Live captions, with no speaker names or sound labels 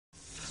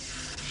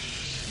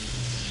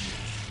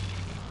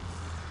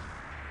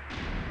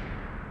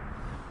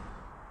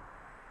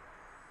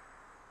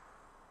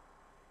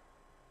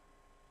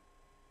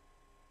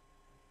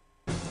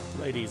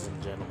Ladies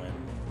and gentlemen,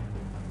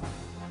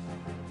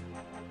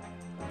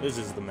 this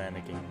is the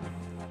Mannequin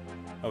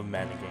of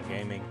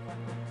MannequinGaming,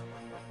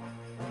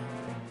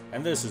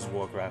 and this is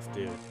Warcraft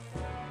II.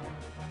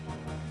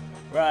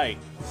 Right,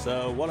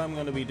 so what I'm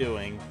going to be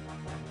doing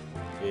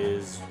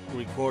is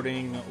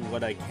recording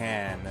what I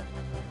can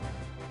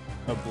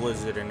of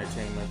Blizzard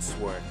Entertainment's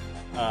work.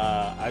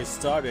 I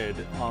started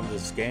on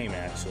this game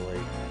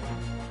actually,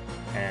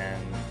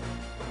 and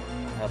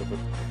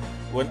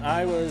when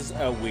I was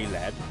a wee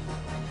lad,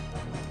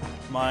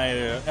 my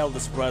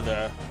eldest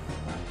brother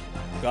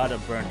got a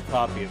burnt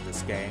copy of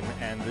this game,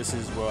 and this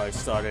is where I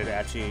started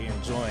actually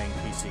enjoying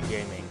PC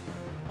gaming.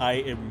 I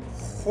am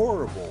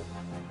horrible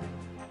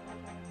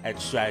at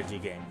strategy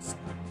games,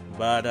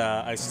 but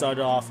I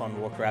started off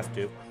on Warcraft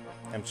II.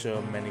 I'm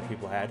sure many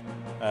people had.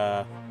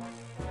 I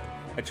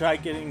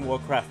tried getting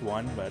Warcraft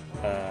I, but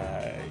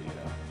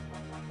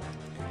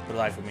for the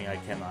life of me, I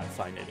cannot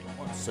find it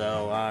anymore.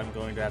 So I'm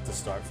going to have to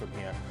start from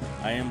here.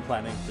 I am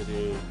planning to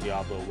do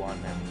Diablo I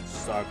and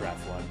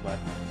Starcraft I, but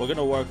we're going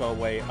to work our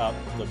way up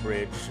the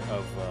bridge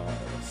of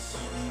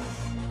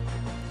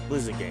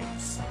Blizzard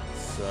games.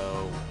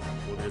 So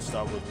we're going to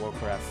start with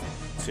Warcraft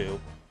II,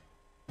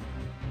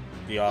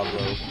 Diablo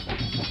II,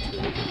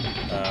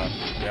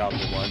 Diablo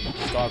I,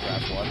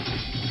 Starcraft I,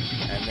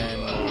 and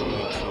then we're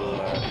going to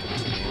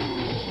continue.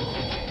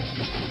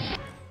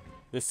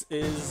 This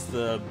is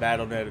the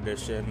Battle.net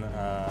edition.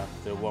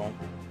 There won't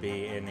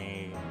be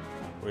any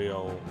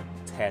real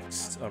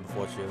text,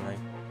 unfortunately,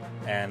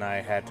 and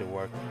I had to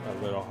work a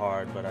little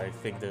hard, but I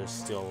think there's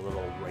still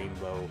little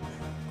rainbow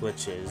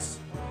glitches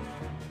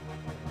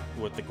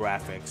with the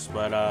graphics.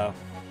 But I'm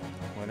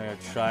gonna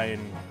try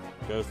and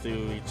go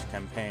through each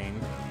campaign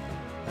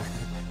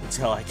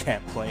until I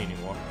can't play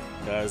anymore,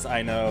 because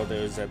I know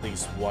there's at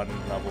least one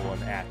level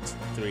in Act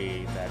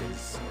 3 that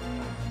is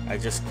I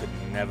just could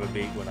never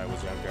beat when I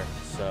was younger,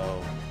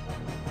 so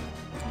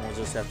we'll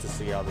just have to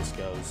see how this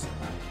goes.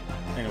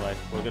 Anyway,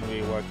 we're going to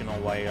be working our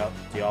way up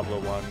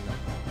Diablo 1,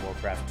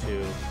 Warcraft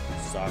 2,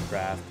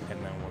 Starcraft,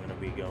 and then we're going to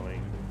be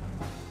going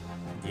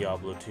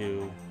Diablo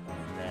 2,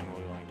 and then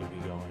we're going to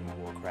be going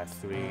Warcraft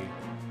 3,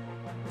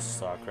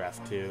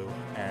 Starcraft 2,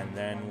 and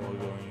then we're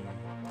going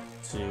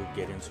to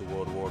get into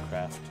World of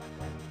Warcraft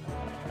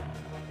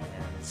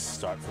and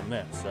start from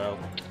there. So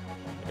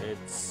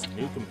it's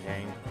new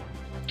campaign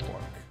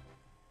work.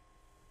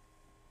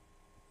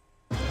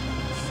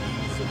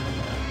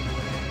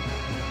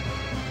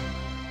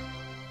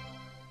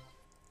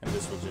 And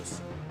this will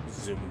just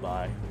zoom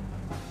by.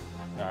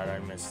 God, I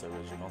missed the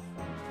original.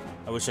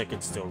 I wish I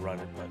could still run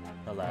it, but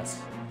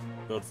alas.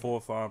 Build 4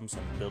 farms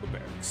and build a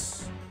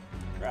barracks.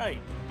 Right.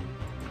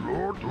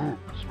 Ready to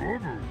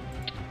work.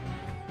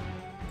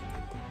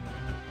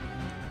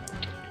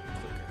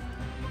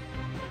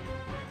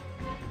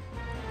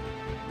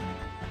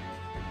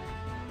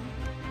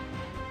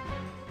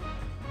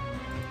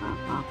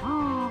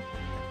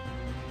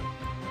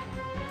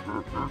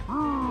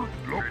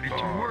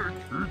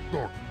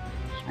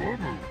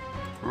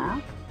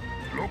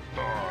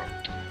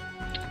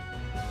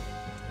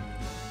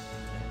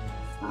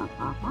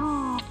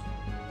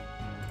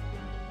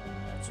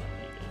 That's what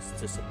you guys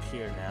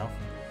disappear now.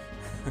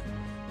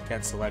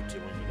 Can't select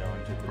you when you go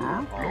into the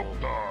town hall.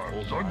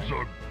 So let's go.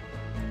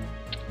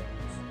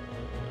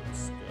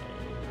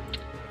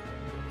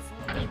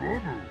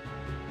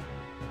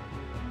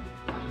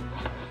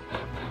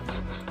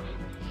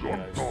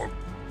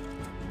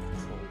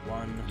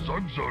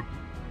 Sunset,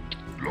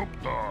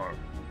 Loktar,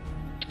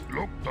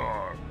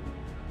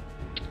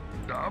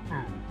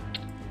 Dabu,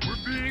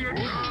 we're being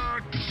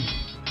attacked.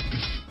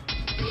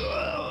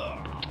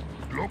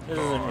 This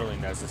isn't really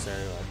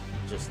necessary, like,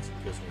 just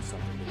gives me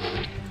something to do.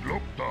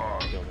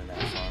 Building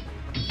that farm.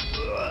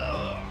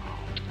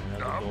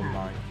 Another gold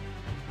mine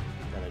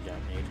that I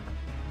don't need.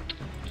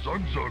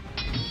 Sunset.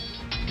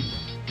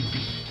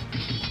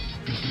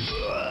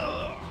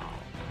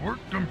 Work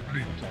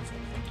complete.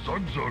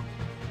 Sunset.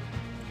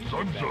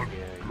 Sunset,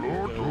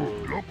 Lord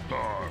of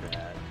Loktar.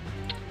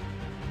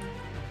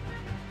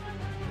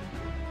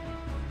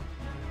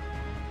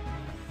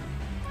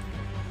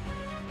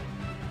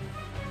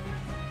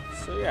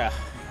 So yeah,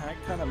 I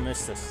kind of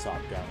missed this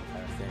top-down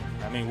kind of thing.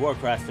 I mean,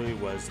 Warcraft 3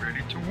 was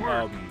ready to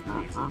work.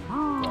 Amazing,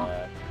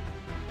 but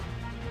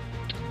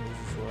this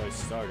is where I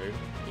started.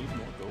 Need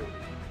more gold.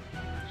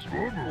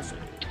 Also,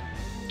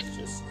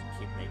 just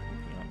keep making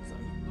peons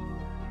then,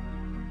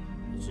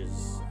 which is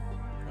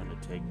going to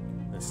take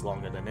this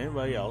longer than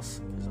anybody else,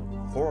 because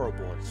I'm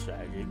horrible at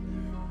strategy.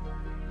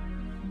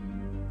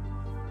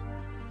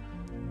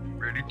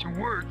 Ready to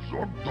work,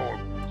 Zogdog,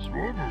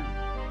 Swobu.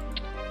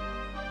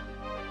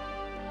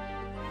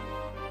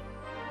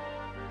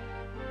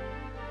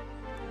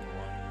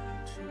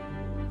 1, 2, 3,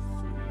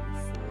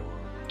 4.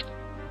 I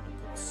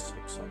put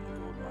 6 on the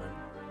gold mine,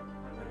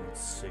 and then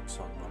 6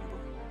 on lumber.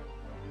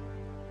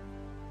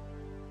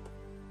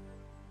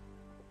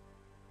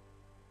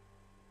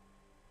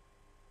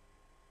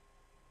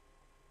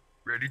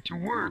 Ready to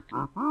work.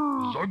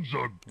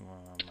 Zug. I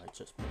might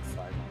just put 5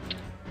 on there.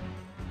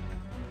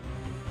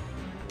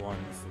 1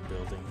 for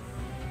building.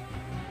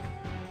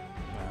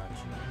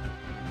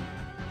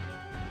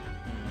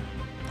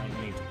 I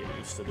need to get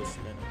used to this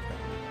again.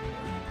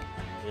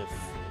 If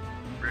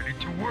Ready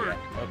to work.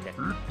 yeah, okay. Eat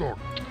that. So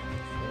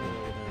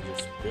we're gonna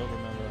just build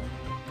another.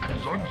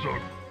 Zug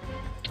zug.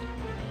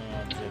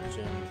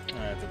 Egyptian. I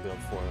have to build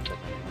 4 of them.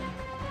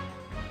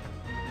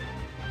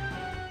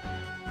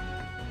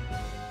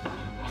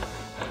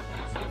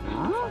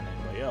 Find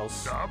anybody else?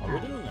 While we're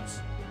doing this.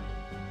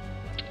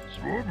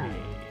 Swobo.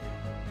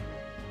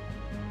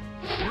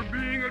 We're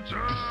being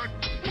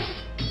attacked.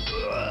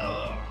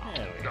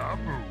 There we go.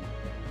 Dabu.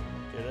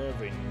 Get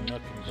every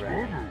nook and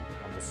cranny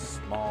on the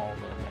small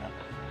little map.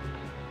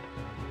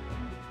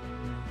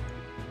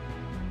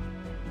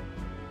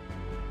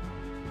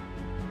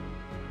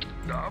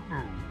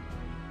 Dabu.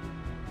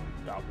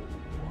 Double.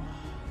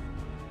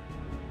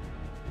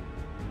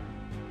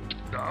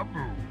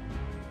 Dabu.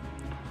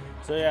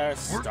 So yeah, I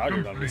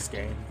started on this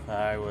game.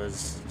 I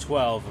was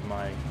 12 and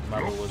my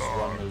mother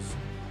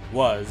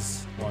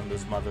was one of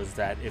those mothers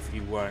that if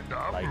you weren't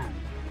like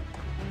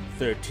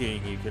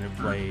 13 you couldn't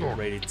play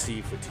rated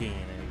T for teen,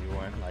 and if you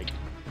weren't like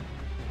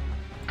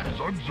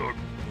Zug zug.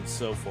 and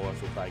so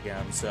forth with like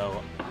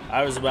so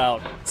I was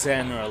about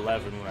 10 or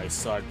 11 when I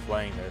started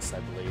playing this, I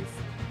believe.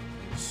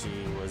 She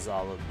was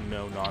all of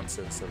no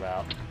nonsense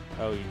about,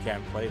 oh, you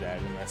can't play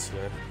that unless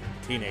you're a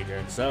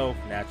teenager. So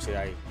naturally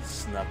I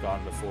snuck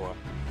on before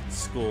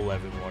school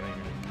every morning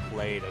and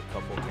played a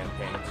couple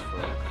campaigns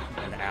for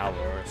an hour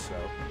or so.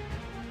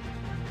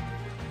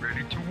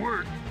 Ready to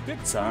work.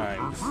 Good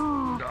times.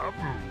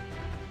 Dabu.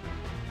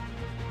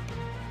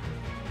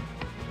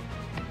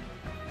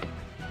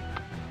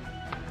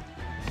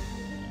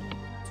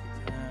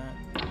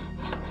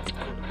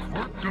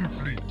 Work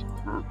complete.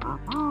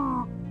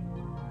 I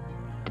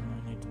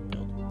need to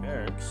build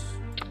barracks.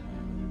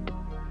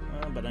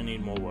 But I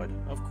need more wood.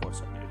 Of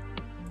course I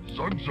do.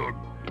 Zug zug.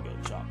 You go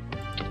chop.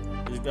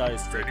 These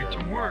guys take Ready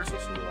to work.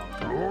 obnoxiously long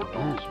Lord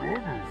time of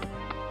Swobo.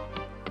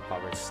 to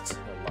harvest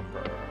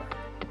lumber.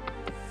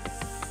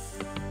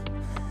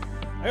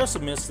 I also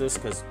missed this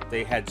because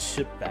they had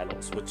ship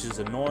battles, which is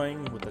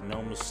annoying with the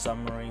no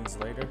submarines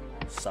later.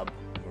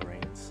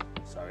 Submarines,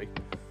 sorry.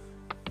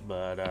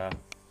 But I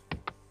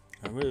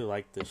really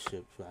liked this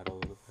ship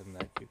battle, and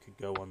that you could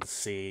go on the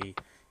sea,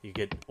 you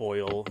get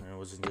oil, and it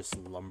wasn't just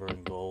lumber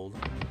and gold.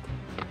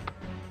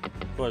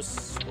 Of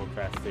course,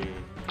 Warcraft III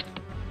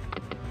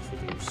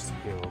introduced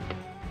hero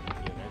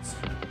units.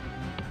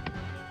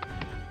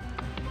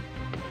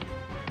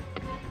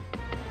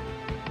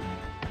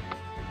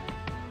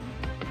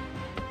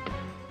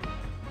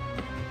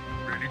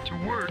 Ready to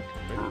work.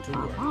 Ready to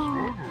work.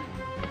 Swobo.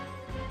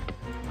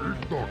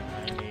 Eat that.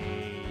 I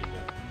need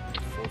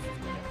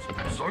 450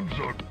 extra. Zug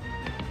zug.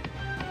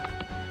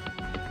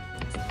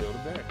 Let's build a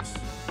barracks,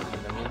 and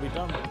then we'll be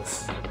done with this.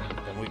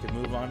 Then we can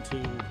move on to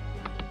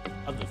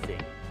other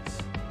things.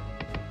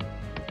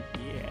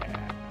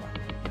 Yeah.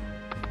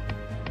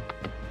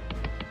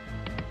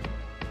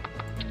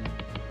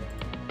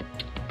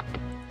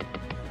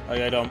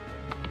 Like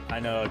I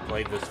know I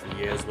played this for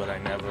years, but I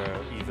never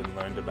even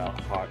learned about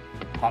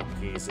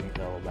hotkeys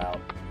until about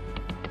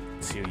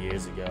 2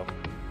 years ago.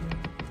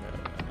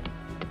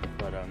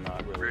 But I'm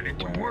not really Ready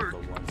to aware work.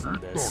 of the ones in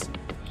this.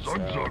 Zug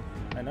So zug.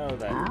 I know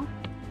that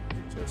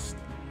you just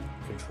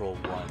control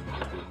one to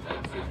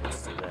make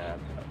humans do that.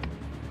 But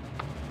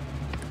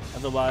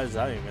otherwise,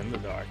 I am in the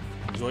dark.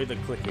 Enjoy the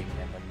clicking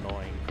and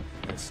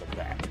annoyingness of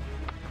that.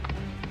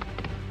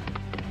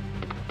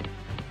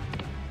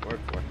 Work.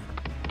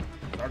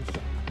 Dark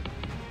stuff.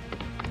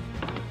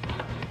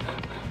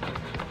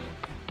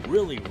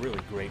 Really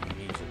great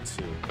music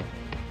too.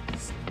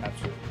 It's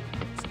absolutely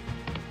amazing.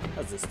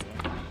 How's this doing?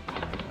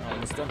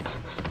 Almost done.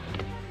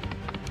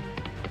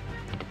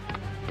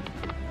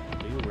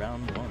 Do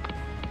round 1.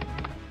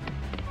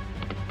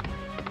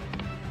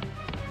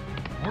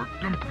 Work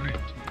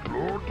complete.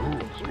 Lord of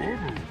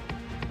Swobo.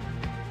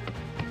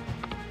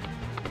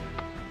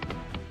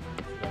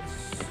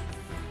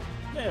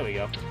 There we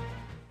go.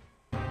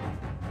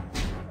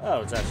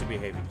 Oh, it's actually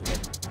behaving today.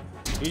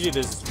 Usually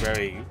this is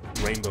very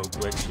rainbow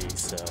glitchy,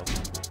 so...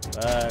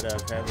 But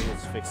apparently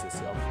it's fixed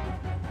itself.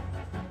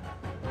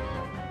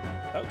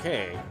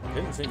 Okay,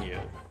 continue.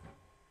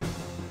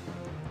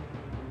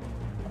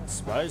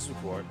 Spies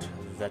report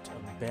that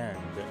a band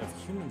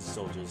of human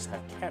soldiers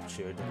have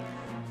captured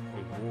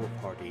a war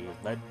party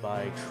led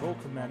by Troll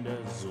Commander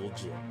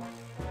Zul'jin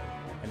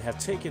and have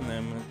taken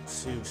them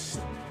to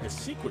a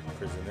secret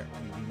prison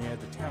near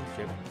the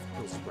township of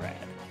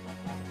Hillsbrad.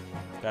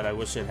 God, I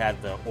wish it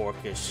had the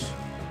orcish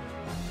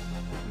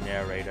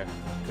narrator.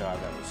 God,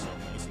 that was so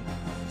amazing.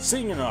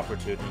 Seeing an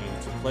opportunity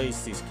to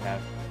place these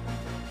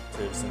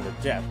captives in the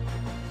depth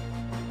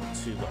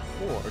to the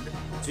Horde,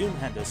 Doom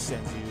had to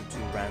send you to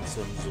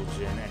ransom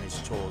Zul'jin and his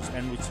trolls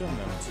and return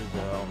them to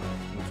their own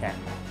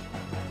encampment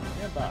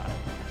nearby.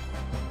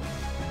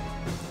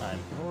 I'm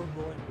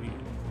horrible at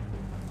reading.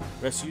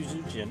 Rescue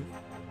Zul'jin.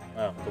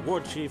 The War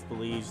Chief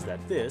believes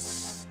that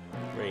this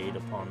raid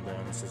upon the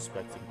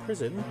unsuspecting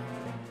prison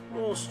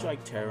will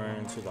strike terror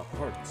into the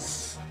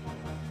hearts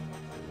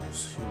of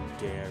those who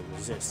dare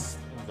resist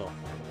the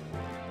Horde.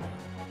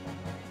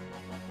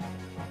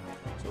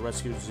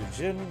 rescue Zul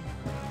Jin.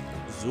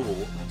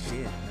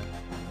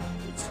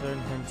 Return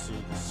him to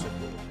the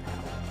circle of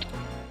power.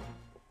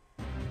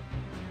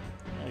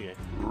 Okay.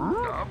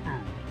 Dabu.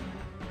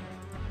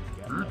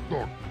 Got Eat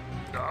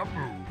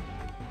Dabu.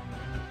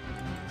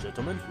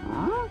 Gentlemen.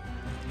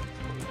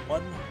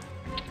 One.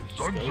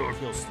 Sun Let's go Sun.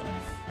 kill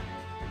stuff.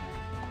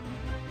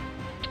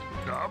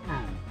 Dabu.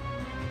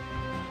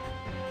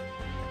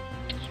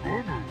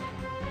 Swobu.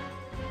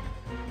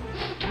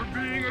 We're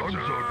being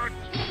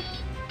attacked.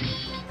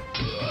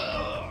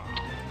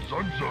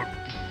 Sun Sun.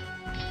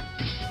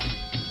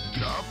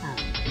 Dabu.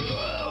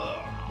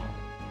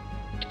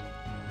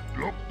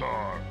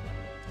 Loktar.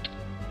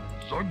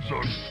 Sun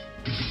Sun.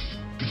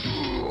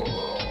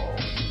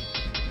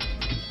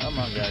 Come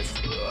on, guys.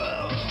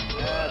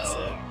 That's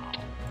it.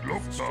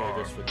 Destroy Loktar.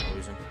 this for no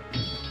reason.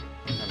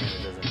 I mean,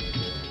 it doesn't really do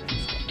anything.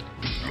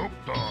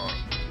 Loktar.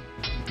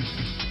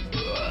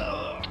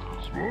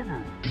 Swobu.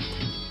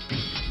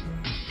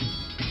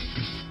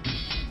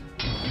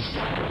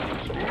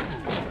 Okay,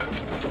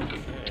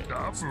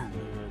 let's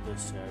clear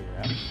this area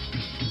out.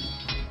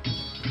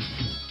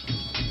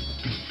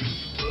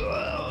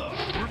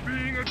 We're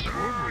being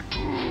attacked.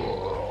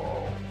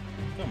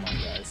 Come on,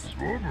 guys.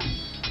 Swobu.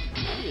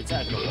 What are you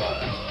attacking about?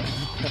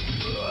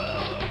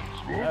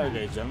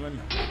 Okay, gentlemen.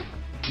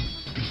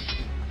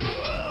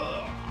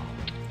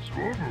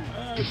 Swobu.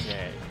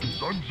 Okay.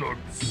 Sun Sun.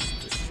 Let's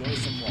destroy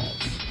some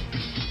walls.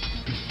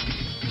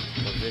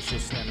 The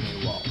vicious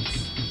enemy walls.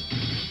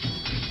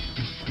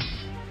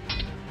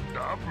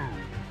 Dabu.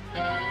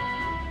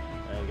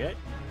 Okay.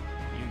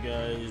 You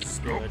guys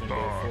go ahead and go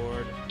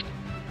forward.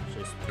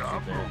 Just put you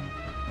there.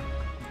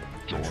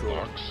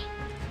 Control.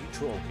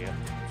 Control camp.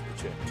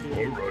 Let's put you at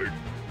 2. Alright.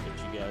 Get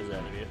you guys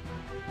out of here.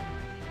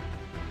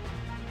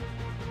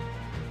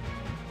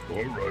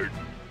 Alright.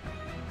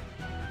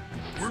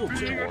 Still being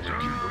chill.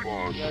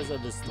 attacked. You guys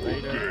have this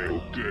later.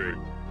 Okay.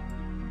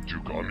 You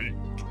got me?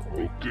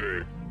 Okay.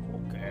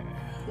 Okay.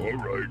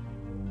 Alright.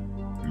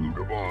 You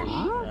the boss.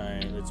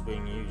 Alright, let's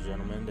bring you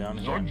gentlemen down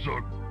here. Sun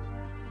Sun.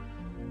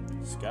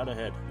 Scout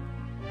ahead.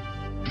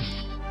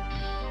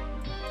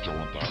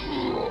 Jonathan.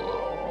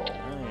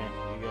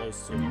 Alright, you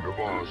guys You too. the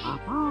boss.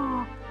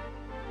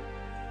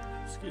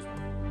 Excuse me.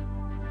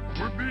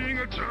 We're being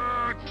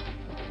attacked.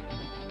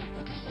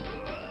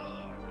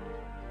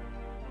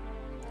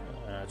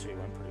 That actually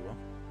went pretty well.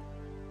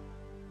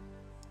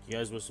 You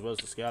guys were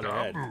supposed to scout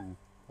ahead. Dabu.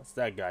 What's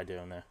that guy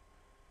doing there?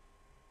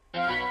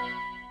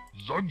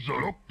 Sun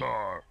Sun.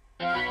 Loktar.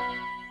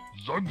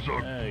 Sun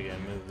Sun. There you go,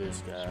 move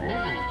this guy.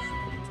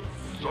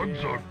 Sun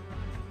Sun.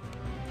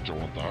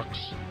 Jonathan.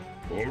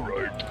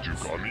 Alright. You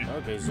got me?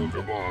 Okay, You the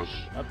Zildjian. boss.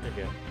 Up to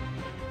here.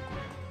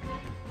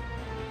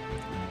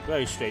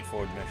 Very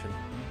straightforward mission.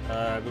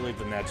 I believe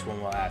the next one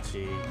will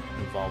actually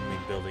involve me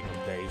building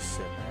a base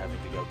and having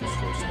to go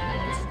destroy some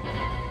walls.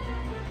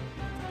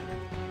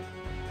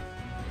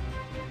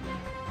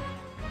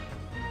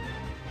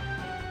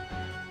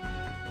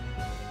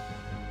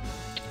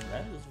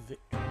 That is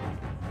victory.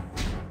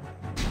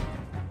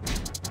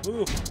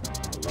 Ooh,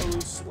 hello,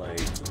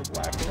 slave to the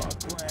Black Rock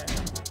clan.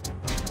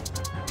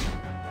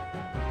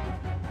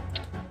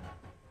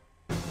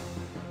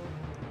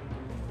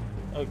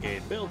 Okay,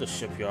 build a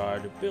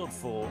shipyard, build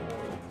 4 oil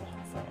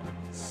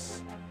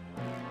platforms.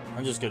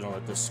 I'm just gonna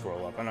let this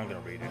scroll up. I'm not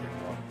gonna read it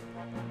anymore.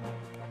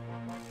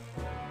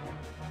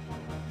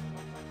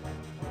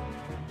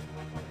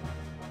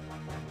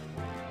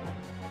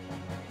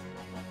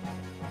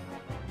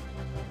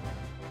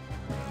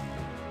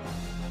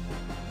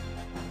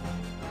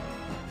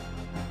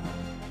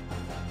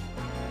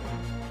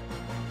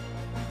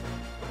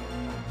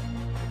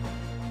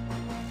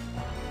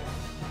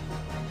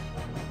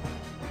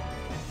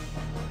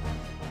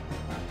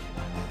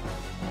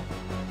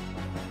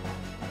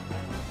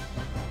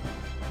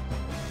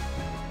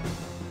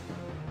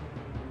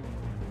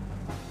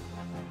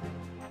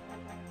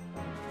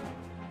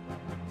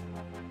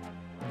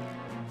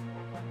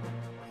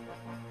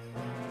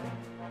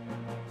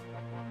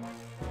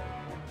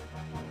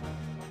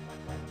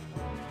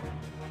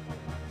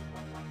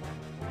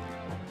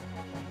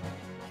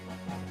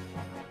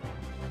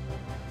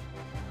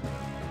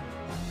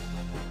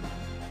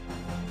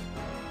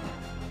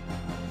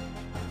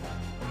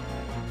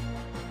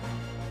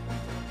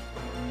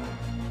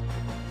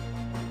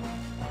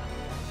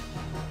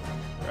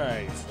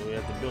 Right, so we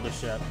have to build a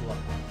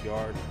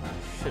shipyard.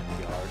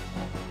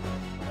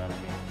 That'll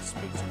be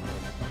speaks a little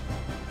bit.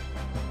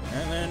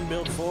 And then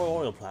build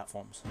 4 oil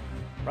platforms.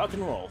 Rock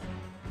and roll.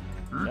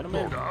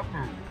 Gentlemen,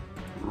 Dabu.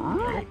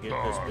 gotta get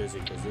this busy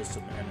because there's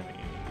some enemies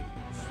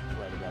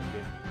right about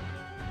here.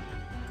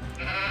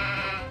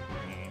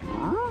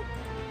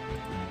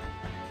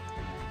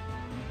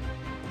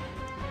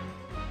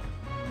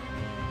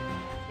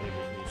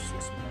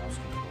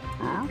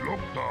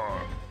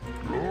 Loktar.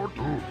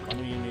 Lotu. One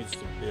of you needs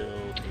to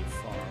build a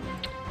farm.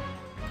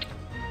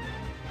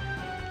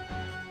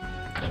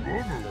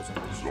 Swobu.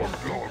 Doesn't destroy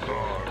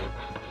Loktar.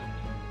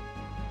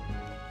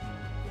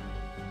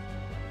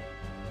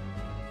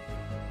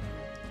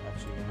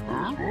 Actually, you know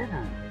what?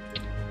 Swobu.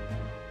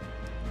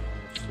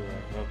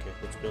 Okay,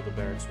 let's build a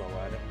barracks while we're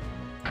at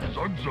it.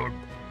 Zug zug.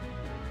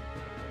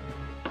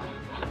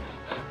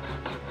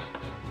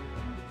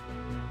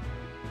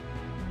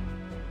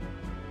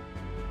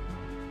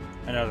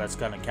 I know that's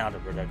kind of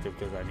counterproductive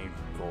because I need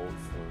gold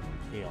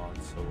for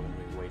peons, so we'll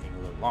be waiting a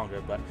little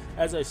longer. But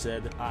as I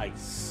said, I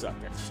suck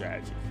at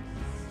strategy.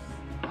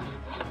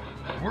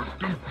 Work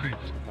complete.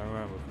 If I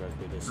remember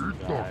correctly, there's some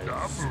guys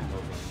over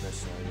in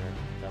this area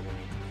that we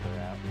need to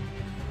clear out.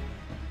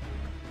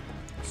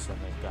 Send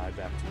that guy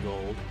back to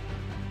gold.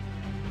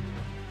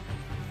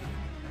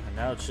 And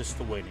now it's just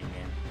the waiting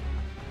game.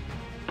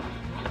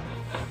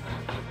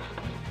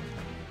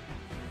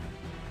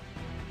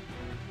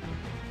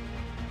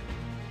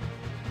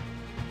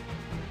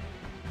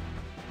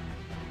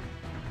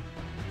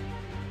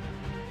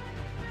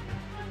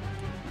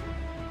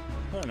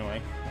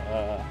 Anyway,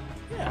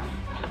 yeah.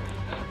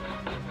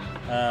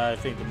 I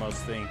think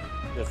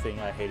the thing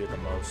I hated the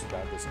most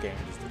about this game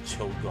is the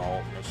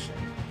Cho'Gall mission.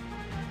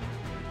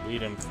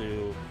 Lead him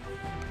through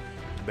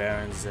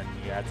barrens, and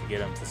you have to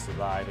get him to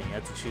survive, and you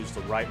have to choose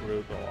the right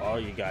route, or all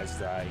you guys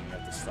die, and you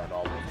have to start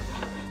all over.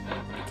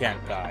 You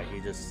can't die. He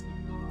just.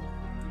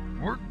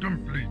 Work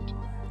complete.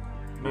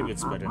 Maybe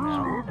it's better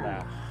now, but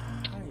I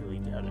highly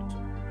doubt it.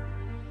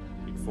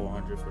 Need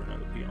 400 for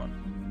another peon.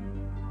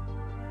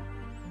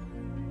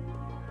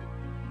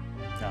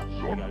 No,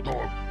 we gotta go.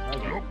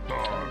 Okay,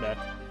 come back.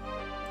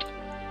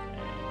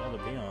 And another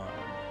peon.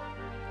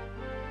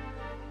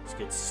 Let's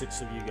get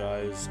 6 of you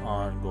guys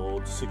on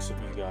gold, 6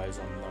 of you guys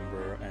on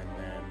lumber, and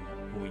then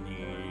we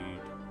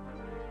need,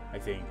 I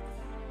think,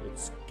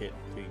 let's get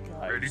 3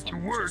 guys ready to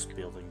on work. Just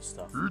building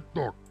stuff.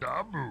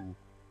 Taboo.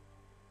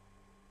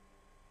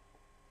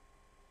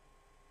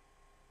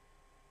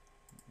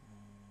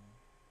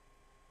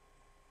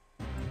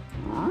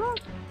 How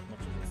much is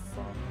a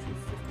farm?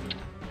 250.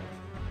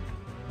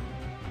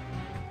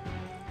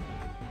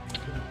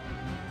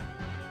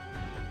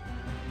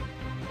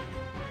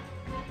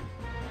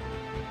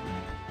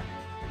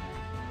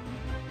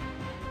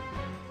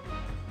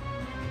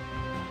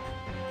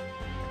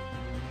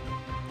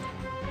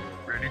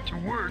 Ready to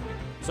work.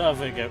 So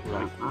if I get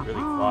like really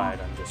quiet,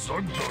 I'm just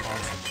concentrating. 1,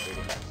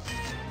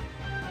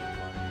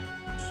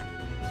 2,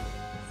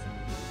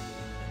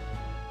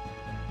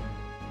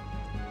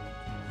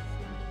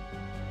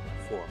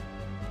 3, 4.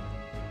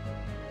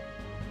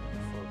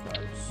 4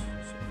 guys.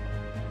 So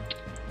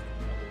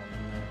another one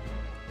in there.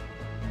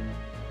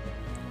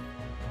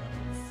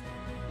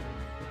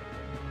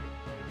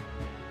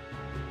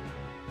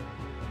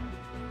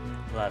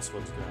 Last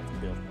one's gonna have to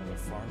build another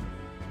farm.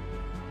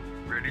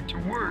 Ready to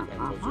work. And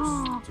we'll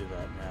just do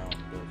that now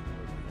and build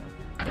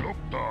another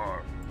farm. Loktar.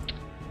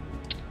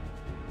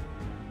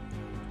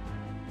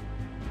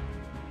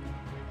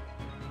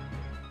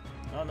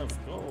 Not enough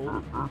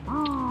gold.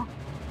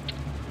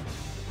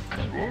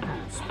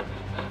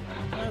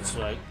 That's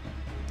right.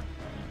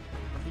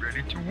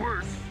 Ready to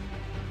work.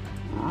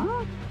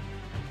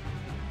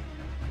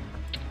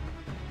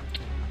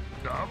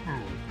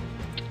 Taboo.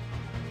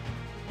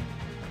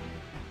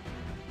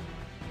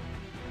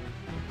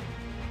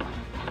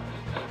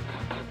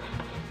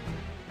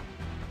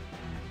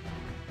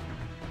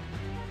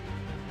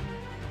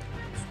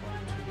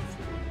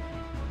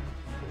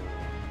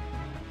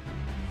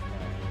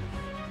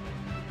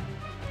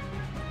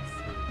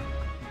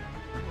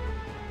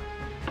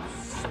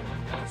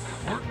 That's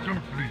 1, 2,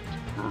 3,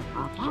 4,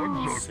 5, 6. Work complete. Zug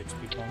zug. 6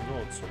 people on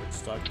gold, so let's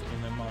start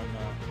putting them on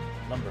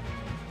lumber.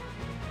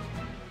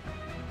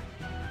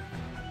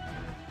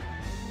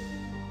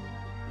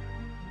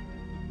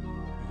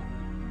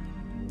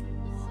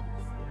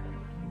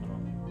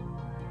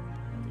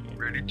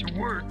 Ready to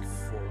work.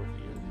 4 of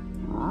you.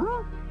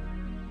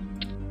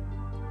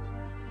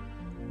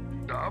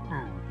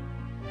 Taboo.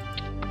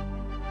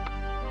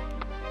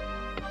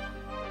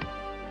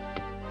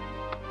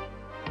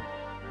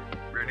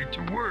 Ready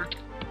to work.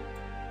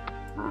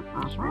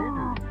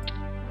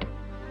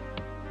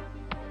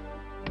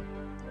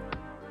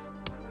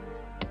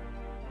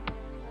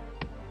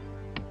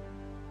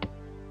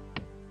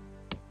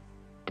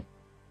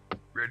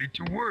 Ready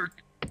to work.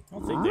 I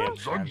don't think they have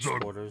Zug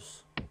zug.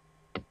 transporters.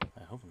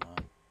 I hope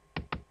not.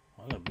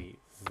 I'm gonna be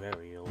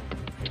very ill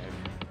prepared.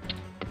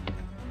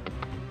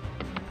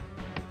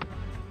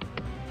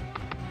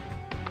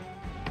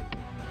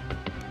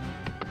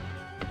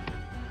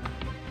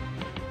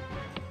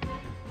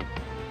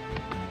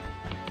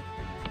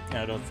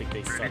 I don't think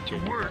they start Ready to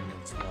getting work. them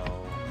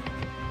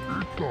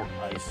until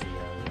I see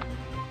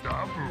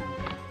Taboo.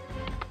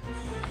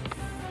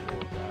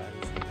 4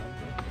 guys.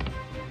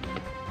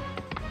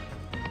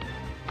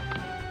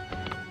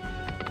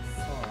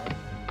 Farm.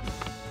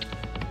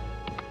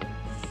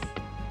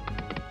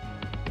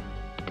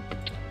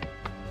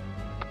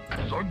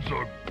 Zug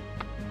zug.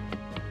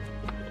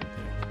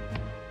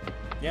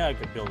 Yeah, I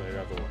could build it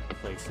other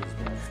places,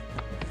 but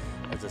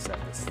I just have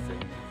this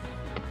thing.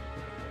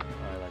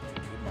 I like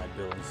to keep my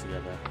buildings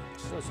together.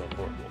 It's also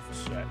horrible for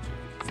strategy.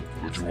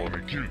 What you want me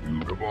to do?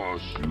 You the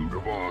boss. You the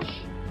boss.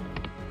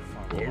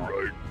 All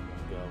right.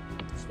 Go,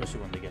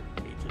 especially when they get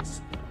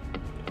pages.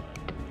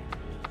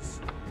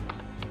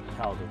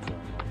 paladins are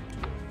annoying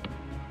too.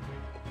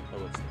 Oh,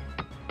 what's that?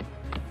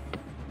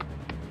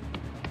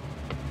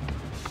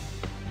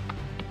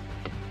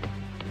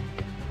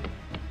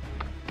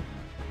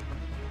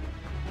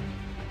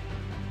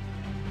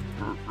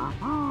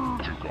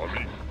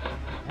 Chukali.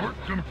 Work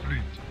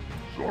complete.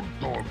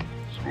 Zogdog.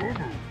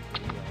 Swobo.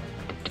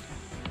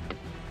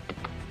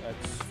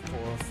 That's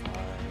 4, 5.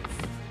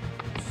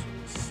 This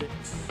is 6.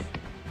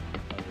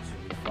 Oh, this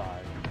would be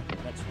 5.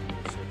 Next one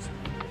will be 6. And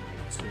then we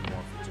need 2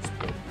 more for just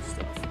building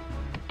stuff.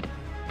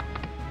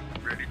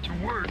 Ready to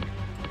work.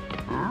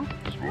 Huh?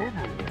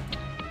 Swobo.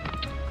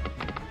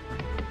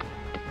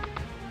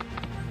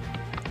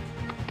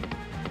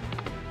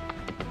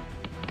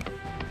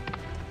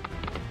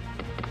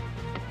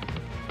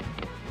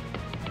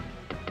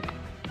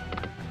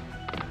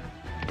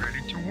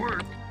 Ready to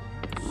work.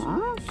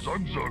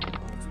 Zug zug.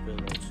 Let's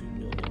build our 2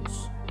 buildings.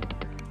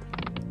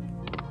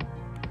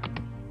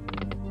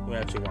 We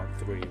actually want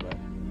 3, but...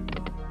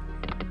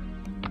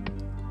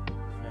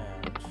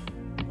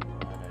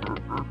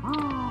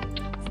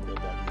 Let's build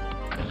that.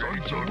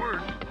 Ready to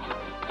work.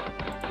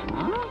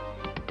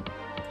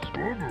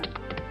 Swobo.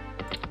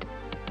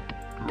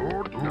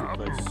 Lord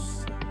Dabu.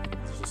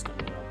 It's just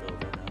gonna be our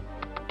builder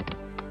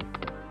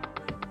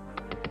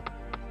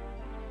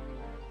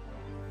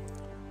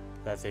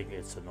now. I think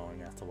it's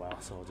annoying after a while,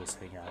 so I'll just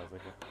hang out over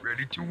here.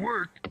 Ready to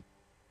work.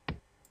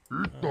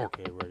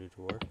 Okay, ready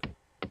to work.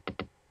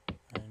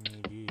 I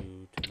need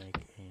you to make a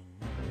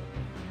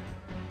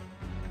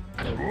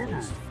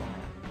place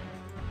farm.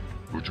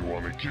 But you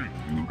want me to kill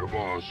you, the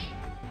boss?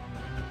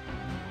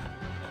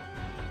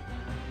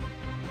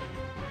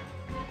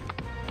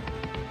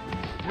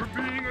 We're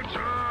being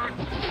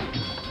attacked!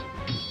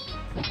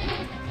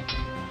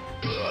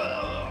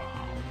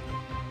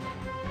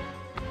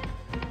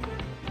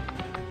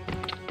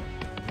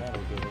 And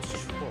that'll give us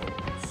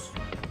trolls.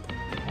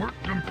 Work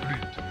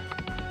complete.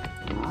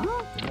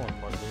 More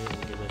importantly,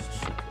 it'll give us a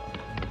shipyard.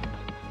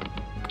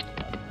 Not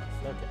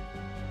enough. Okay.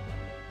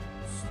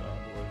 Start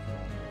working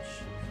on this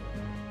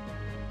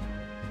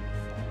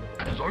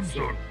shipyard. Zug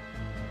zug.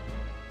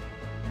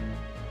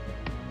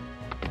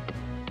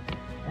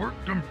 Work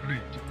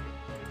complete.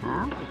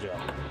 Huh? Good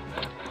job.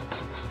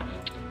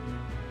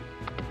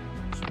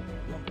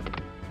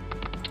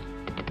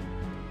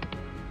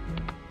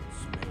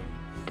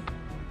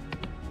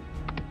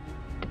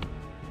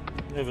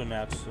 We have a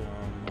maximum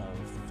of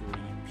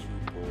 3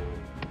 people.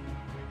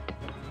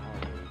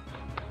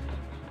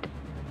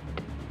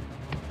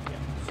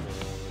 Yeah, so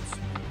let's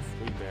make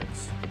 3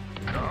 beds.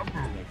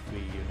 Dabu. Make 3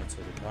 units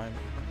at a time.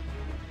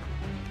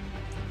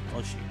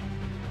 Oh shoot.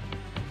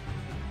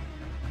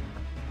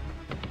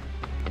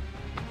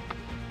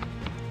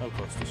 Of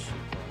course, the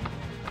sheep.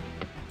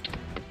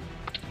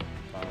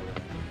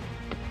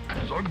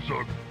 Zug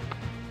zug.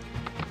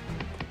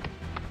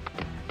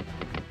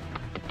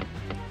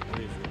 What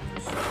is it?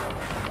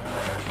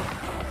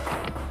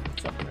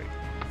 It's upgrade.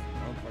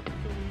 No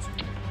particulars.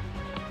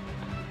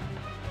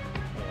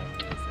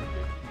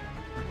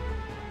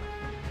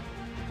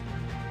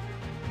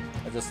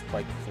 I just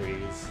like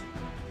 3s.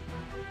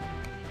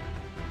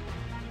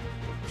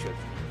 Should.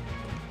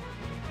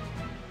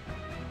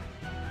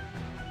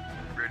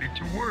 Ready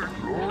to work,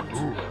 Lord.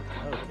 Okay.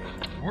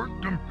 Work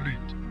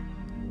complete.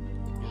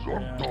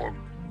 Zog dog.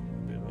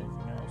 Anything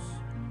else?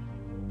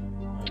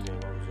 Okay,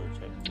 what was our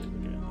objective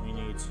again? We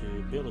need to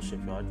build a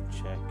shipyard,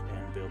 check,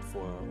 and build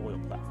 4 oil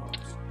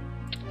platforms.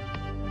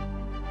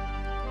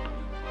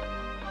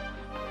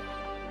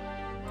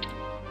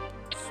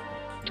 Let's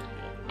make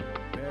here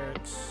build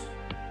barracks.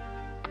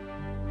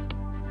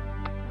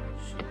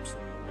 Ships in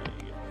the way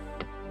again.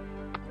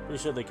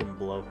 Pretty sure they can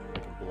blow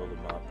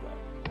them up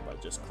by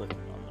just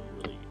clicking on them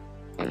really.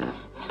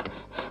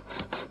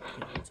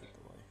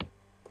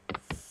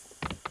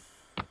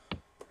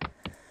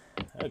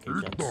 Okay,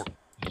 gents.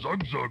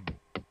 Zug zug.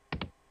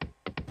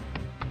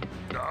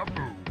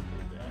 Dabu.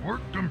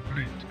 Work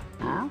complete.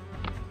 Huh?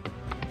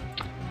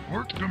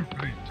 Work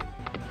complete.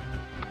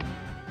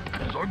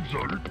 Zug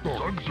zug.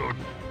 Zug zug.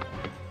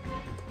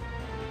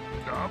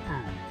 Dabu.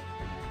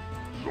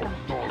 Zog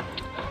dog.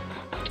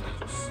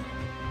 Just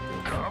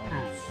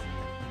Dabu.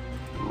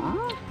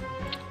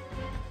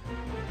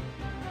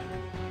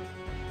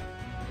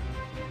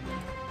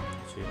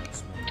 so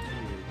let's make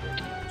you build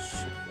a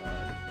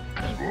shipyard.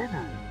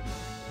 Swobo.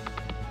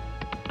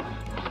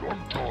 Zog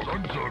dog.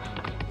 Zug zug.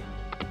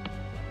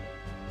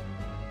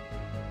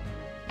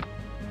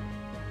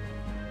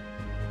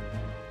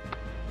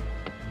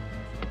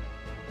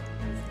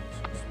 Everything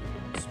seems to be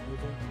going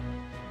smoothly.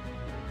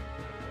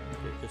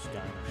 Get this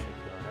guy in a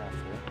shipyard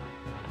after.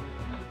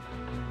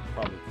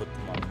 Probably put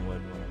them on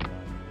wood when I'm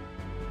done.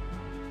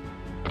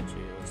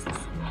 Actually, what's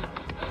this one?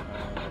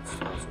 That's a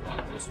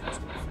lot. This one's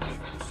gonna finish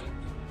first.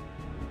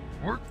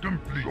 Work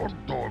complete. Zog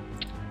dog.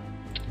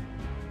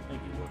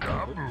 Thank you, work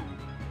Dabu.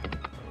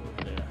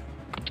 over there.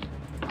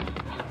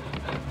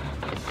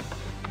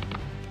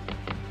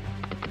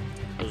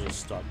 We'll just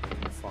start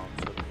making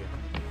farms over here.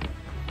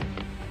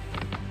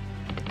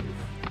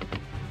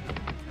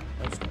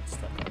 That's got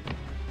stuff up.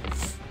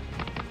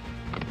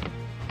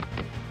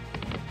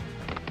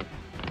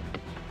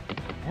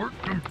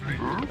 complete.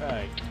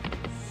 Right.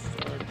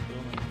 Start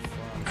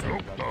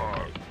building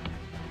farms.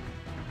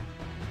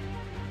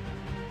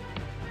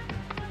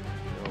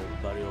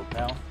 Old buddy, old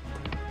pal.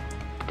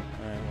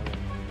 Alright, we're gonna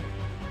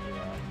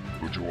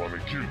need, What you want to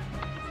keep?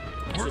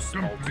 Work just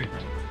complete.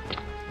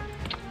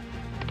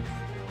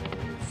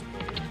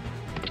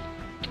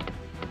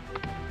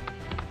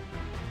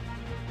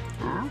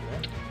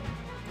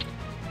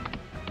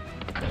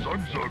 Zug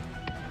zug.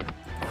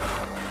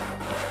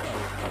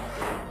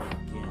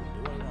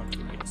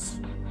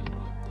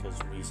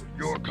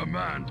 Your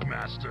command,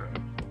 master.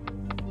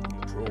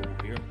 Control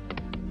here.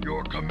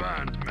 Your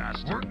command,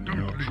 master. Work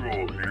complete.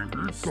 Control here.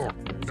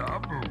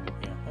 Dabu.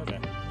 Yeah, okay.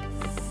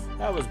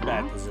 That was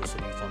bad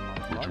positioning on my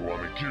part. What you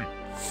want to keep?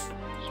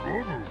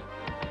 Swobu.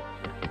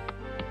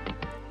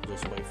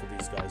 Just wait for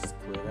these guys to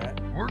clear that.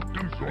 Work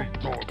complete.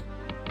 Dog.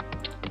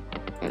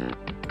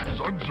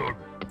 Zug zug.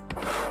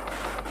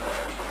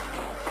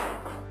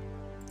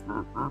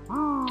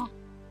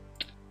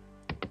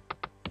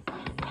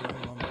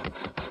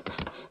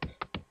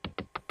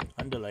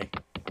 Underlay.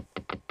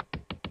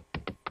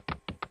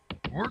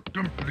 Work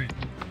complete.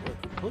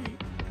 Work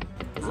complete.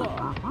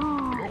 Huzzah.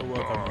 Good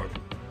work on wood.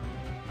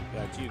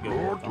 Got you good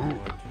work on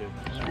wood too.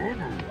 A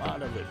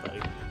lot of it,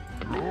 buddy.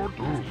 So you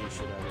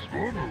should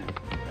have it.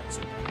 That's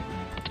it.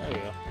 There we go.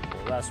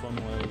 The last one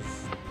was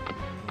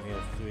we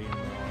have 3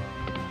 more.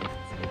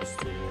 So let's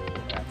do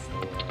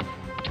actual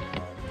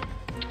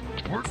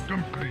Work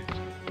complete.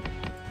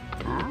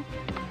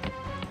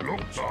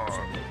 Loktar.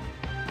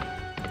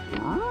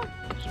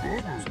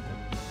 Swobu.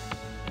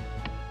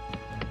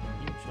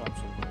 You chop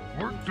some wood.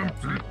 Work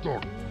complete.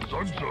 Dog.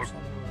 Zug zug.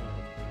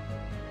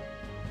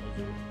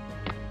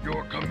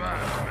 Your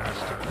command,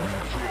 master.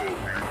 Neutral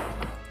here.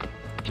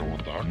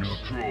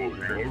 Neutral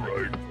here.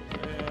 Alright.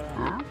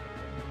 Yeah.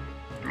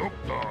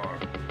 Loktar.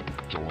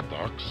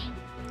 Jodax.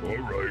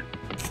 Alright.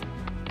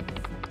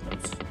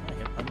 Oops. I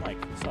hit my mic.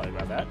 Sorry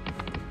about that.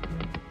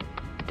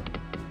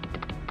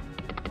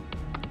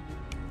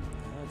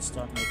 Let's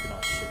start making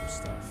our ship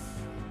stuff.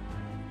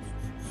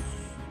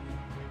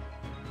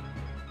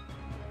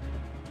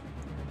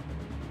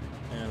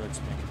 And let's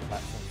make a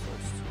platform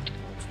first.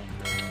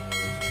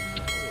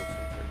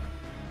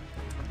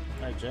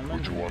 Alright, gentlemen.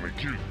 What you want to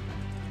keep?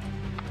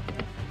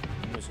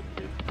 Listen,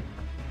 dude.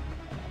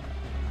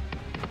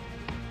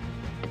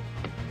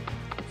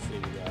 Let's see, we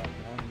got 1,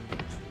 2,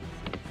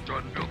 3.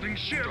 Done building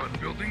ship. Done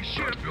building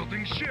ship.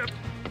 Building ship.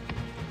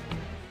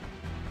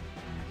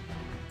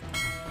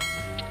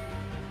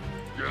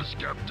 Yes,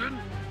 Captain.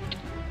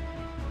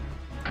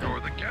 You're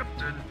the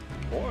captain.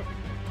 Or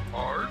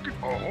Arg,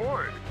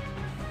 ahoy.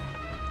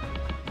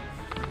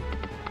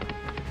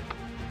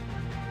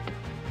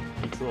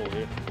 control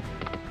here.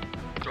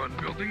 Done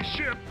building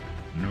ship.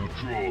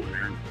 Neutral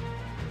here.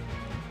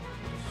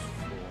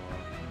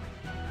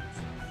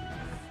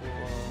 4,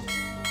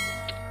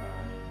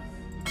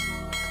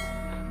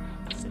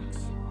 6.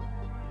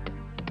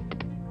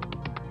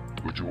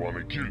 What you want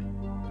to keep?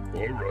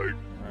 Alright.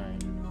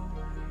 Alright.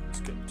 Let's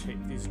go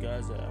take these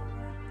guys out.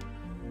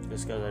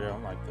 This guy, I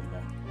don't like them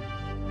now.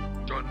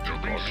 Done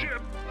building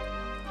ship.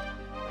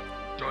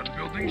 Done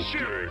building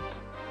ship.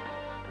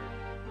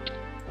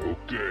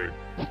 Okay.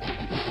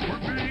 We're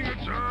being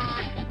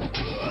attacked.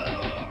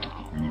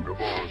 You the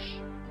boss.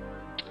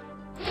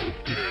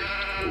 Okay.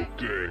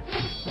 Okay.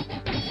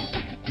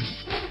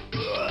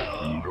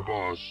 You the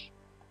boss.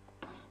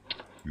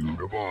 You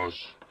the boss.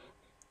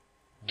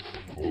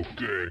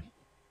 Okay.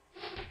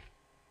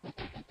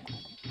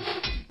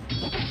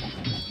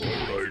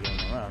 Alright. Going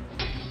around.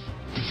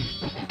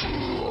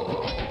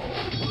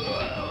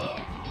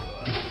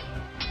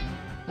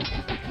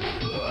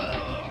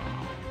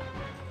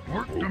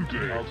 Work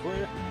complete. All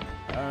clear?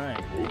 Alright.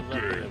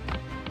 Okay.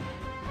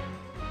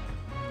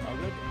 All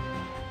good?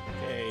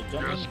 Okay,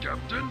 jump Yes, in.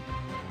 Captain.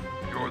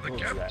 You're the Close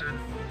that. captain.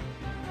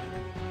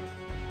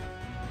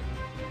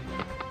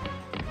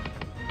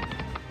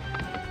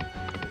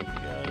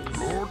 Guys.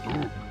 Lord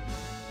Duke.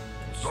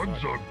 Zug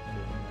Start zug.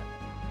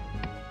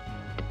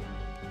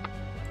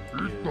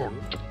 doing Eat that. dog.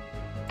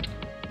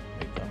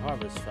 Make the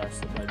harvest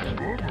faster by doing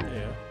Whoa. that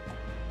there.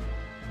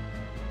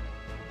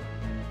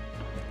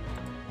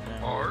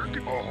 Then we Arg, need-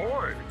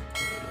 ahoy.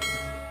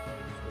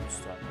 Let's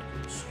start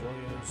making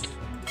destroyers.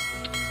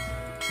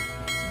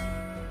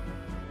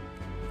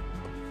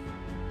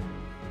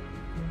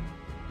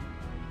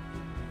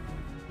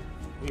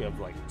 We have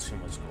like too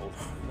much gold.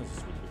 This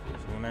is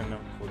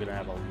ridiculous. We're gonna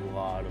have a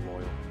lot of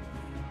oil.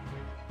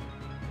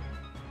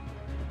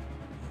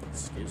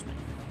 Excuse me.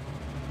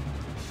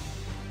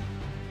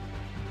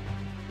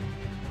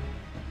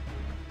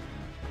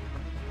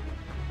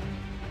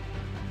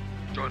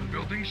 Done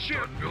building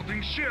ship. Done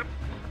building ship.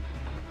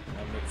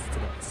 That makes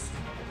sense.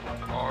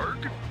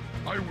 Arg,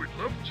 I would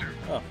love to.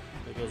 Oh,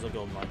 there goes a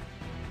gold mine.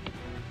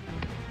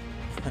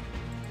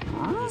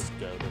 Just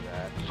go to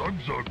that. Zug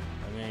zug.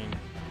 I mean,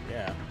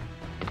 yeah.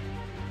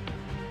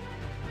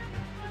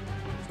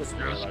 That's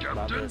what I Yes, like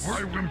about Captain. this.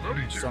 I would love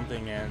to.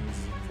 Something ends,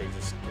 they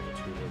just go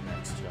to the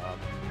next job.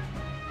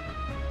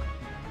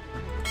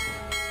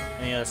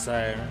 And yes,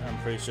 I'm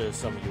pretty sure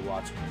some of you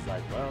watching is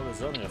like, well,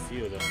 there's only a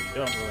few of them. You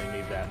don't really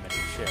need that many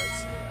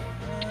ships.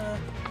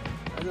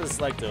 I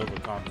just like to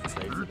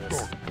overcompensate for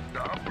this.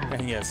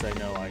 And yes, I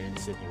know I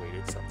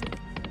insinuated something.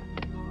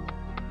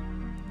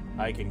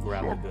 I can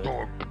grab a good.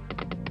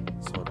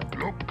 Sort of.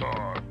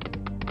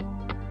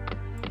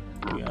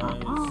 You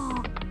guys,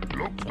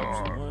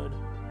 chop some wood.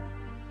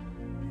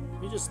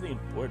 We just need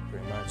wood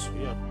pretty much.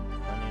 We have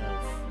plenty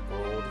of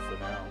gold for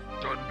now.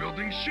 Done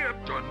building ship.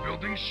 Done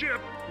building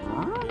ship.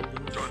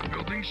 Done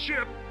building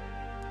ship.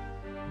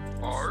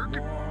 Arg.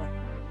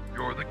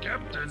 You're the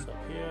captain. Up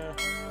here.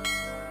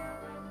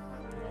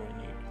 Now we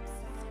need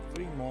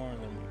 3 more and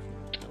then we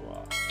can go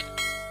off.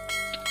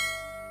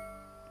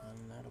 And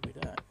that'll be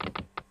that.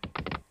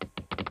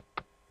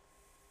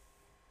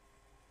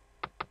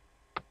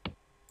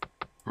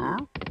 Huh?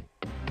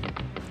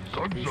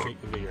 Appreciate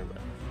the video,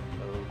 but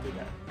we'll do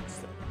that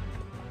instead.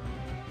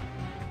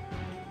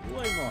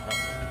 Way more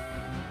helpful.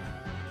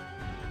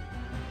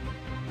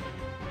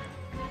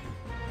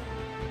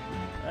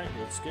 Alright,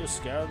 let's go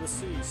scour the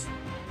seas.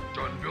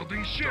 Done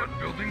building ship. Done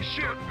building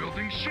ship. Done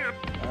building ship.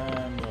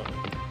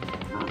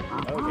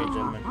 Okay,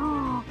 gentlemen.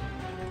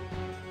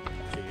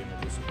 Actually, you're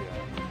gonna disappear.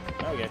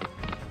 Okay.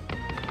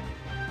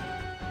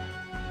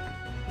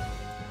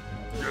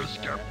 Yes,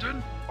 Captain.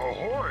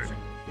 Ahoy.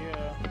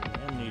 Here,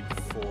 I need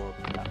 4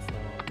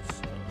 platforms.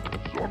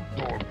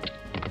 Zug-dog.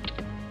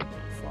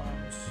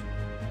 Farms.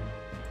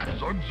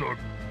 Zug-zug.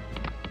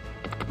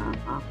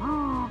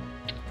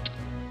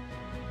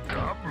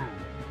 Kabu.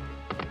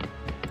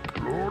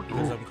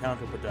 Because I'm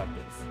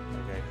counterproductive.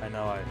 Okay, I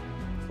know I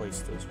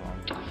placed this wrong.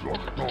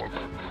 Zug-dog.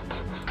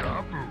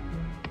 Kabu.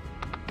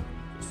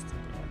 Just do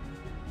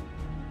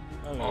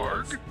that. Okay,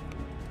 Arg.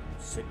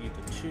 let's set you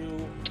to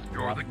 2.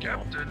 You're the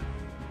captain.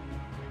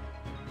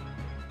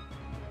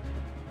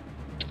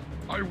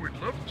 I would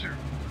love to.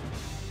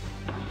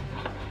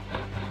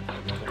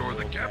 You're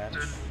the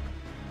captain.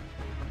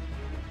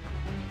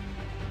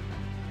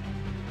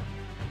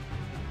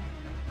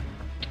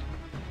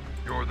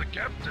 You're the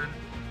captain.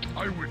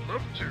 I would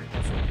love to.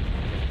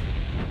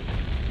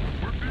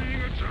 We're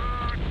being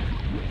attacked.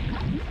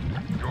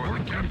 You're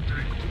the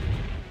captain.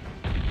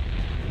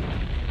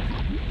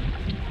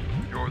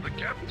 You're the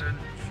captain.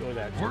 Show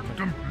that. Work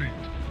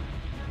complete.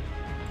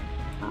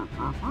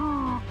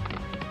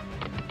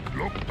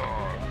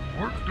 Loktar.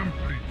 Work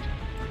complete.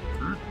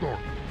 Eat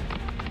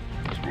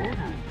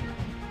Swobo.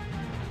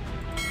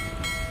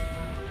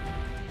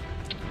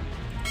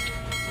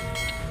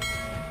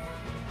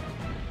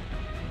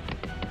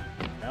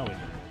 Now we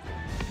need.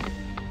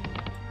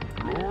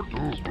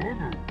 Lordo.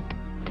 Swobo.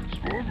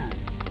 Swobo.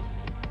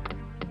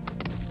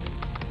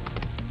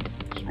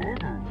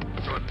 Swobo.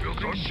 Done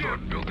building ship.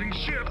 Done building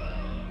ship.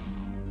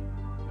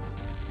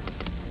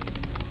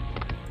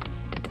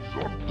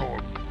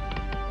 Zug-dog.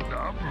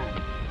 Dabu.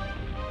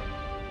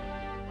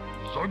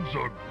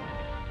 Zug-zug.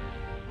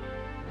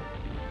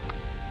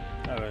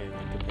 Alright, you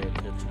need to pay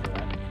attention to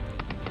that.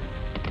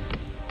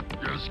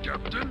 Yes,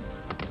 Captain.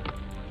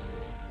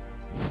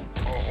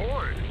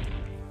 Ahoy.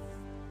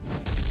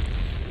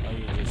 Oh,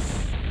 you just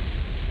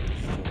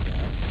show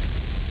that.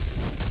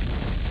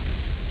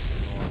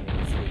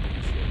 Normal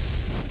sleeping ship.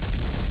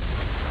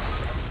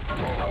 Oh,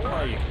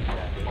 Ahoy. you can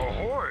grab it.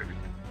 Ahoy.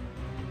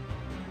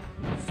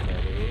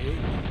 Steady.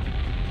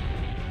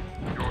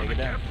 You're Take the it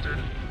down. captain.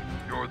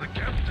 You're the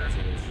captain. So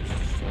it's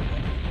just show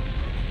that.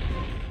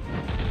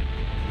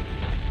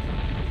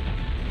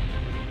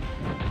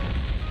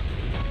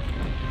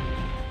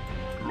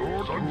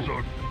 Lord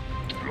Zug-zug.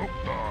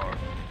 Loktar.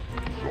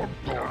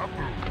 Zug-dog.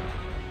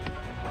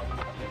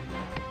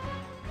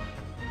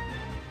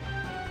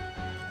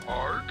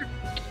 Arg.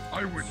 I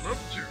would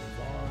love to.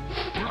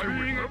 I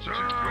would love to.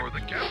 You're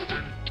the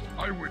captain.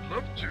 I would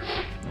love to.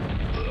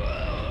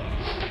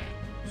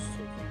 Just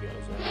take you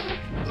guys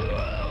out.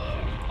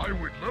 I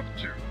would love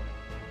to.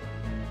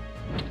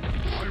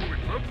 I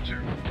would love to.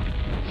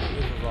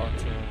 Give a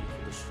volunteering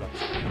for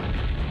destruction.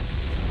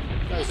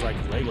 You guys like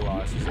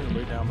Legolas. He's gonna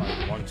lay down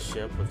like one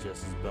ship with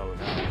just his bow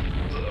and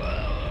arrow.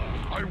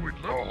 I would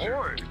love to.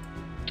 Ahoy.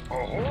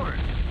 Ahoy.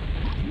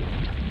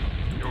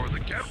 You're the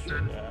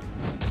captain. Yeah.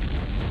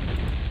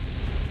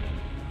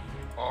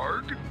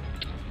 Arg.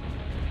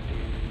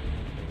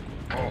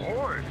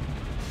 Ahoy.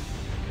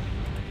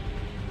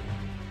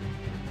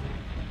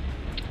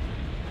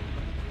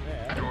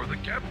 Yeah. You're the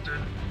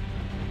captain.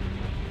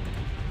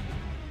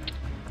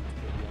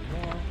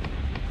 One more.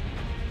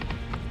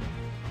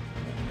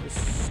 And this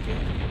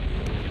skin.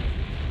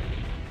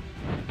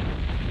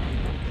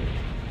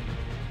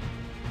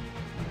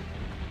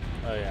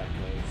 Oh yeah,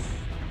 please.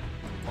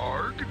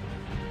 Arg.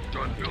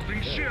 Done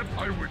building ship.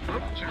 I would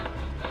love to. I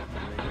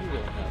mean, you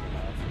won't have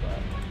enough, but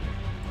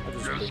I'll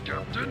just Yes, pick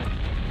one. Captain.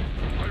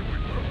 I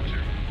would love to.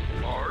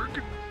 Arg.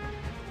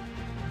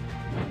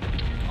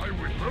 I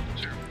would love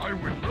to. I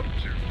would love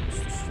to. Let's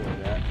destroy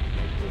that.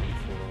 Make room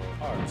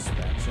for our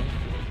expansion.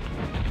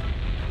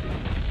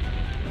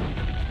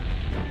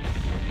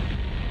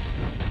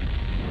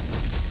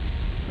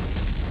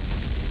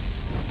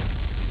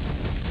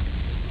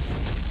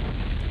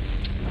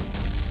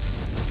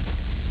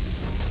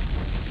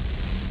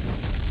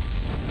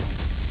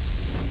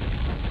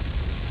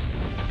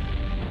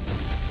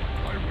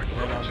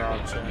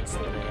 chance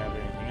that they have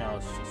anything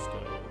else, just go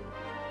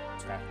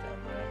attack down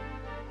there.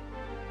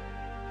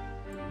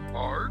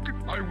 Arg,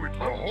 I would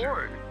love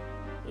to.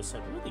 It's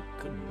like really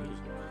good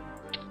music.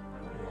 I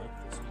don't like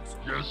this music.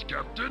 Yes,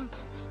 Captain?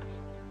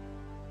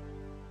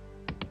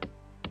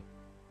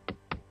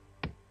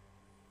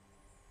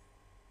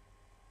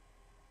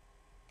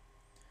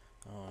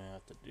 All I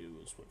have to do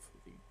is wait for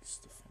these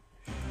to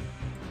finish.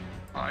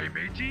 Aye,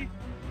 matey?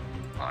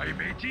 Aye,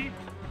 matey?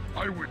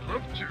 I would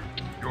love to.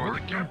 You're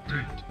the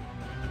captain.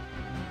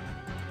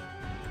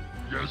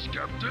 Yes,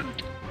 Captain?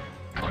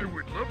 I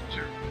would love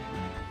to.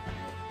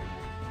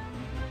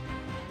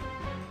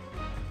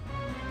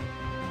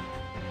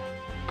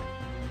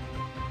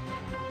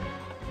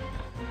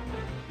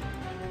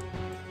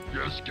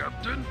 Yes,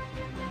 Captain?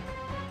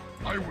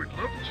 I would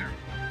love to.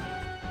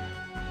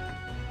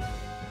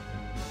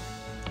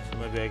 So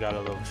maybe I got a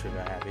little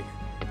trigger happy.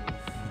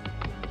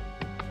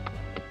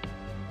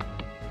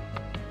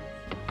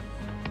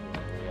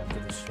 We have to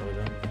destroy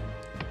them.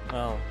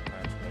 Well,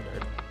 that's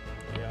weird.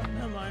 Yeah,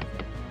 never mind.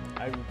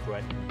 I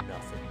regret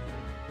nothing.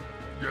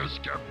 Yes,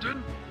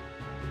 Captain?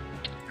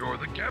 You're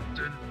the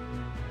captain.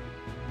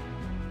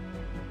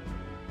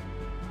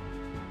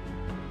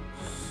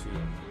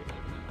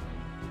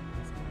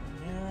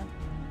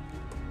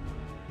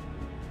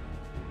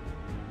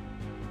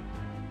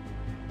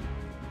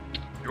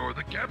 You're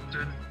the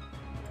captain.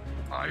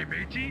 Aye,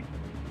 matey?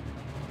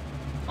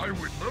 I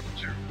would love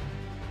to.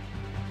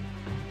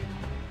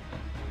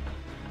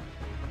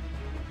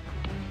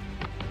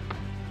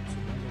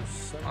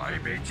 Aye,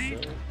 matey?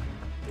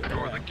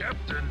 You're the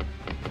captain.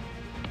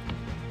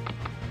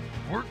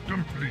 Work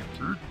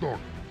completed, Doc.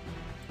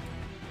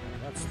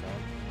 That's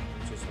done.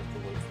 Just have to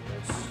wait for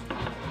this.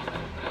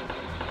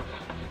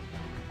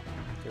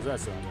 Because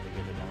that's not going to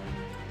get it on.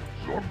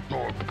 Zug,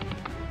 dog.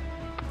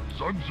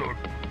 Zug, zug.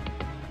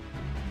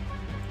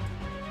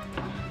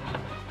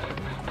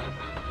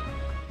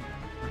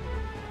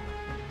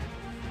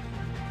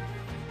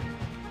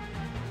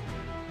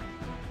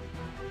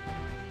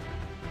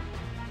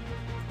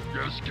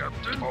 Yes,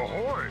 Captain.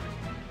 Ahoy!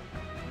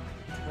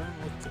 Turn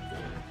with the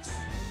goods.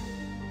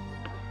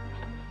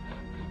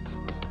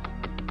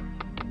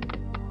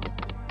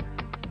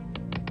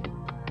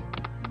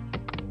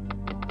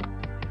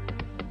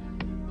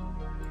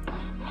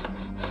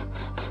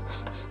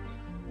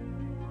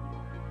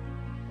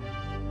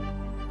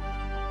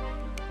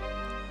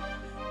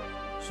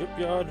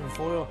 Shipyard and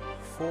four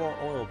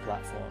oil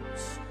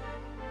platforms.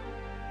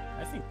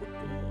 I think we're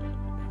good.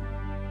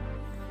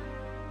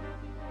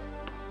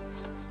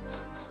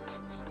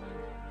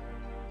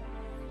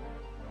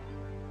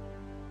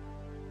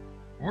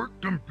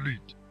 Work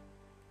complete.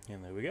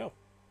 And there we go.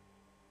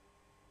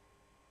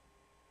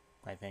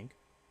 I think.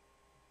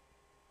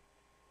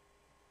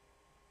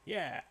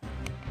 Yeah.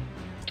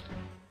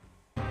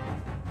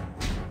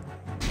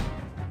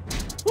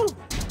 Woo!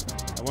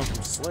 I went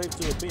from slave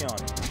to a peon.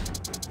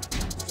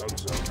 So.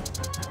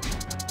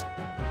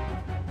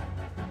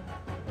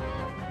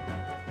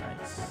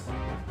 Nice.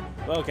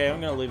 Well, okay,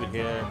 I'm gonna leave it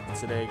here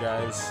today,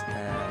 guys.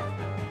 And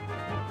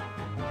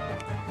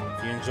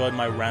if you enjoyed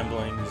my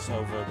ramblings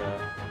over the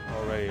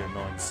already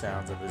annoying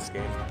sounds of this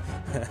game,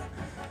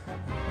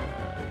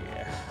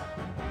 yeah.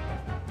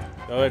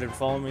 Go ahead and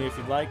follow me if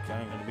you'd like.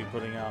 I'm going to be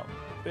putting out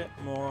a bit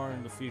more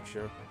in the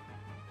future,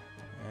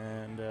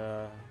 and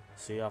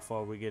see how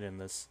far we get in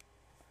this.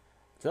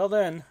 Till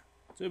then,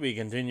 to be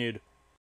continued.